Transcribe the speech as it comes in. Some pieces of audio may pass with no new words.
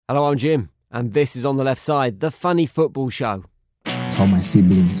Hello, I'm Jim, and this is On the Left Side, the funny football show. So my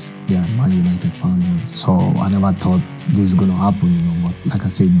siblings, they are Man United fans. So I never thought this is going to happen, But like I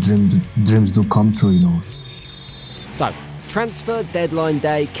said, dreams do come true, So, transfer deadline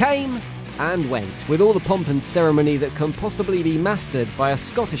day came and went, with all the pomp and ceremony that can possibly be mastered by a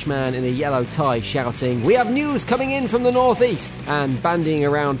Scottish man in a yellow tie shouting, "We have news coming in from the northeast," and bandying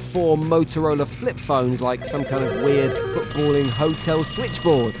around 4 Motorola flip phones like some kind of weird footballing hotel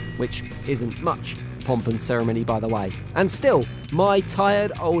switchboard, which isn't much pomp and ceremony, by the way. And still, my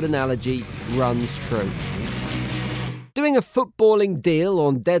tired old analogy runs true. Doing a footballing deal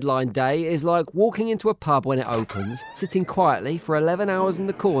on deadline day is like walking into a pub when it opens, sitting quietly for 11 hours in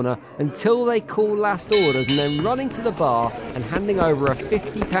the corner until they call last orders, and then running to the bar and handing over a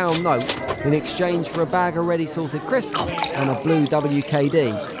 £50 note in exchange for a bag of ready salted crisps and a blue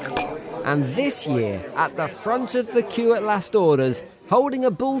WKD. And this year, at the front of the queue at last orders, holding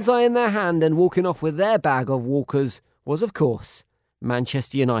a bullseye in their hand and walking off with their bag of Walkers, was, of course,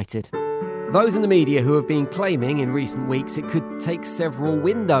 Manchester United. Those in the media who have been claiming in recent weeks it could take several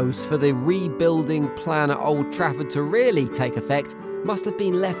windows for the rebuilding plan at Old Trafford to really take effect must have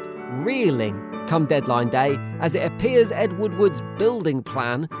been left reeling come deadline day, as it appears Ed Woodward's building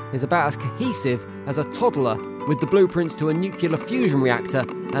plan is about as cohesive as a toddler with the blueprints to a nuclear fusion reactor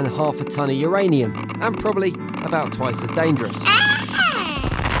and half a tonne of uranium, and probably about twice as dangerous.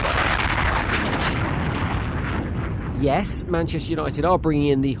 Yes, Manchester United are bringing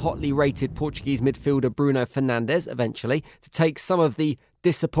in the hotly rated Portuguese midfielder Bruno Fernandes eventually to take some of the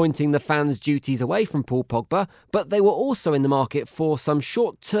disappointing the fans' duties away from Paul Pogba, but they were also in the market for some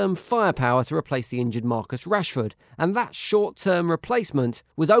short-term firepower to replace the injured Marcus Rashford, and that short-term replacement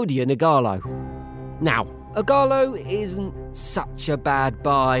was Odion Ighalo. Now, Ighalo isn't such a bad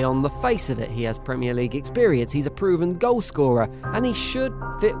buy on the face of it. He has Premier League experience, he's a proven goal scorer, and he should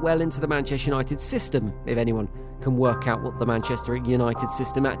fit well into the Manchester United system, if anyone can work out what the Manchester United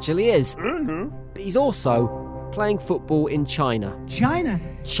system actually is. But he's also playing football in China. China?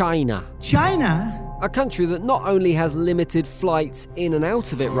 A country that not only has limited flights in and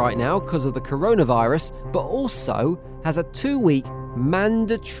out of it right now because of the coronavirus, but also has a 2-week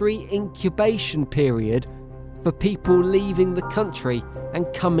mandatory incubation period for people leaving the country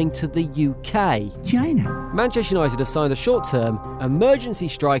and coming to the UK. China? Manchester United have signed a short-term emergency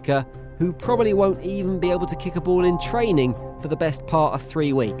striker who probably won't even be able to kick a ball in training for the best part of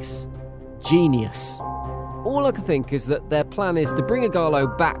 3 weeks. Genius. All I can think is that their plan is to bring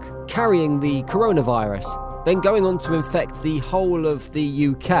Ighalo back carrying the coronavirus, then going on to infect the whole of the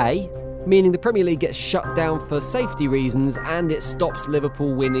UK, meaning the Premier League gets shut down for safety reasons and it stops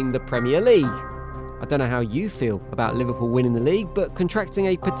Liverpool winning the Premier League. I don't know how you feel about Liverpool winning the league, but contracting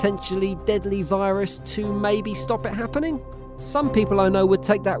a potentially deadly virus to maybe stop it happening? Some people I know would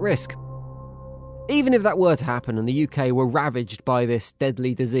take that risk. Even if that were to happen and the UK were ravaged by this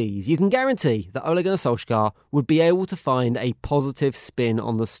deadly disease, you can guarantee that Ole Gunnar Solskjaer would be able to find a positive spin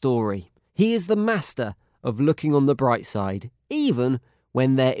on the story. He is the master of looking on the bright side, even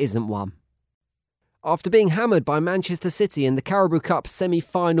when there isn't one. After being hammered by Manchester City in the Carabao Cup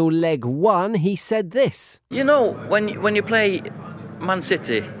semi-final leg 1, he said this. You know, when you play Man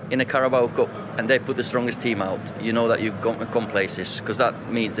City in a Carabao Cup and they put the strongest team out, you know that you come places, because that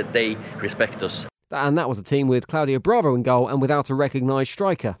means that they respect us. And that was a team with Claudio Bravo in goal and without a recognised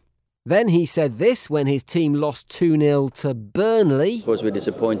striker. Then he said this when his team lost 2-0 to Burnley. Of course, we're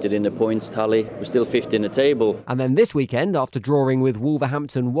disappointed in the points tally. We're still fifth in the table. And then this weekend, after drawing with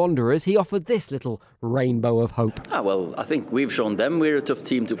Wolverhampton Wanderers, he offered this little rainbow of hope. Well, I think we've shown them we're a tough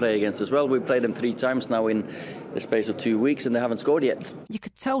team to play against as well. We've played them 3 times now in the space of 2 weeks and they haven't scored yet. You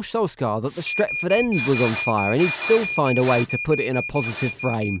could tell Solskjaer that the Stretford end was on fire and he'd still find a way to put it in a positive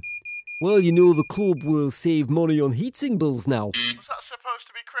frame. Well, you know, the club will save money on heating bills now. Was that supposed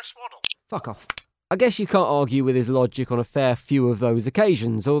to be Chris Waddle? Fuck off. I guess you can't argue with his logic on a fair few of those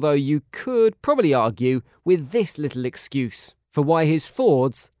occasions, although you could probably argue with this little excuse for why his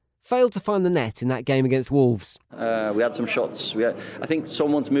Fords failed to find the net in that game against Wolves. We had some shots. I think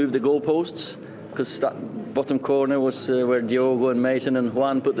someone's moved the goalposts, because that bottom corner was where Diogo and Mason and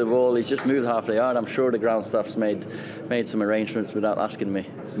Juan put the ball. He's just moved half the yard. I'm sure the ground staff's made some arrangements without asking me.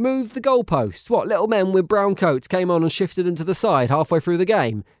 Moved the goalposts? What, little men with brown coats came on and shifted them to the side halfway through the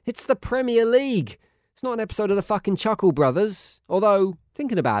game? It's the Premier League. It's not an episode of the fucking Chuckle Brothers. Although,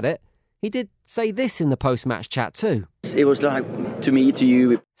 thinking about it, he did say this in the post-match chat too. It was like, to me, to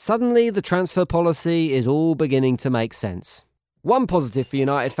you. Suddenly, the transfer policy is all beginning to make sense. One positive for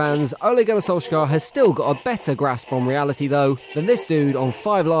United fans, Ole Gunnar Solskjaer has still got a better grasp on reality though than this dude on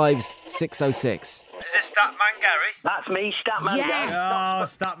 5 Live's 606. Is this Statman Gary? That's me, Statman Gary. Oh,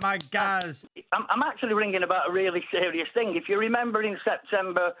 Statman Gaz. I'm actually ringing about a really serious thing. If you remember in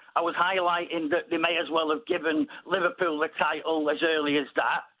September, I was highlighting that they may as well have given Liverpool the title as early as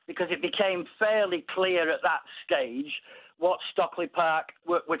that, because it became fairly clear at that stage what Stockley Park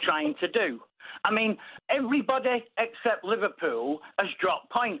were trying to do. I mean, everybody except Liverpool has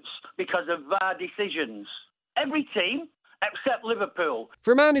dropped points because of VAR decisions. Every team except Liverpool.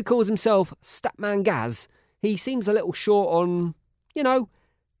 For a man who calls himself Statman Gaz, he seems a little short on,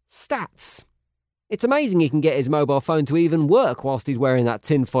 stats. It's amazing he can get his mobile phone to even work whilst he's wearing that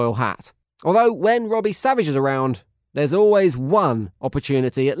tinfoil hat. Although, when Robbie Savage is around, there's always one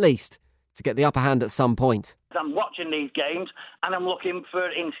opportunity, at least, to get the upper hand at some point. I'm watching these games and I'm looking for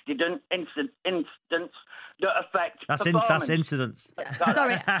incidents that affect performance. That's incidents.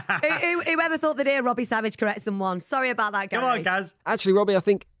 Sorry. Whoever thought they'd hear Robbie Savage correct someone? Sorry about that, Gary. Come on, Gaz. Actually, Robbie, I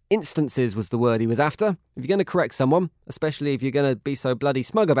think instances was the word he was after. If you're going to correct someone, especially if you're going to be so bloody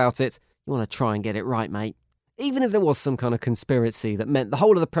smug about it, you want to try and get it right, mate. Even if there was some kind of conspiracy that meant the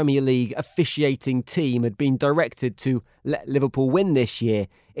whole of the Premier League officiating team had been directed to let Liverpool win this year,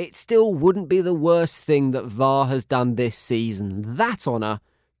 it still wouldn't be the worst thing that VAR has done this season. That honour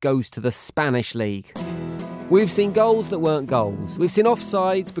goes to the Spanish League. We've seen goals that weren't goals. We've seen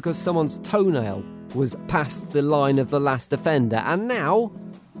offsides because someone's toenail was past the line of the last defender. And now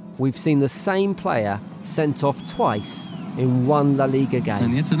we've seen the same player sent off twice in one La Liga game.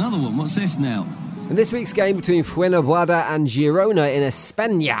 And yet another one. What's this now? In this week's game between Fuenlabrada and Girona in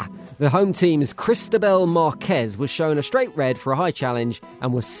España, the home team's Cristobal Marquez was shown a straight red for a high challenge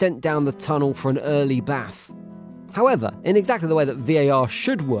and was sent down the tunnel for an early bath. However, in exactly the way that VAR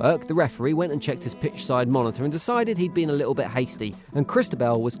should work, the referee went and checked his pitch-side monitor and decided he'd been a little bit hasty, and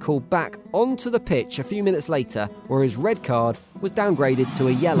Cristobal was called back onto the pitch a few minutes later, where his red card was downgraded to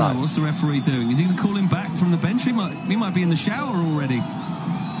a yellow. No, what's the referee doing? Is he going to call him back from the bench? He might be in the shower already.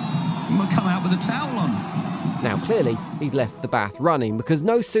 He might come out with a towel on. Now, clearly, he'd left the bath running, because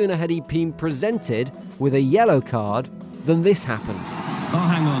no sooner had he been presented with a yellow card than this happened. Oh,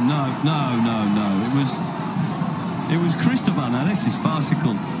 hang on. No. It was Cristobal. Now, this is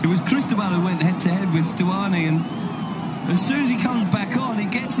farcical. It was Cristobal who went head-to-head with Stuani, and as soon as he comes back on, he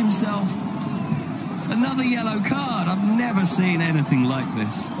gets himself another yellow card. I've never seen anything like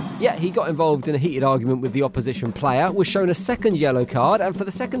this. Yeah, he got involved in a heated argument with the opposition player, was shown a second yellow card, and for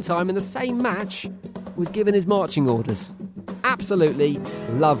the second time in the same match, was given his marching orders. Absolutely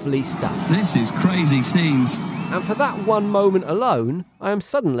lovely stuff. This is crazy scenes. And for that one moment alone, I am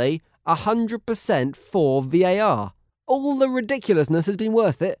suddenly 100% for VAR. All the ridiculousness has been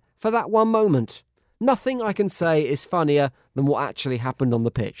worth it for that one moment. Nothing I can say is funnier than what actually happened on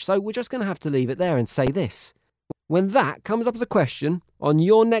the pitch, so we're just going to have to leave it there and say this. When that comes up as a question on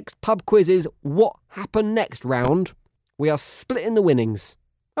your next pub quiz's What Happened Next round, we are splitting the winnings.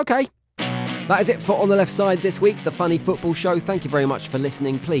 Okay. That is it for On the Left Side this week, the funny football show. Thank you very much for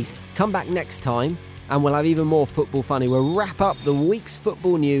listening. Please come back next time and we'll have even more football funny. We'll wrap up the week's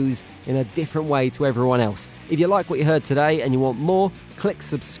football news in a different way to everyone else. If you like what you heard today and you want more, click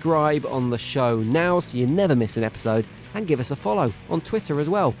subscribe on the show now so you never miss an episode, and give us a follow on Twitter as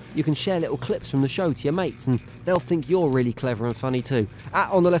well. You can share little clips from the show to your mates and they'll think you're really clever and funny too.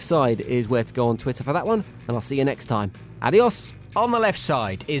 On the Left Side is where to go on Twitter for that one, and I'll see you next time. Adios! On the Left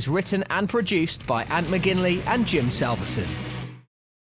Side is written and produced by Ant McGinley and Jim Salverson.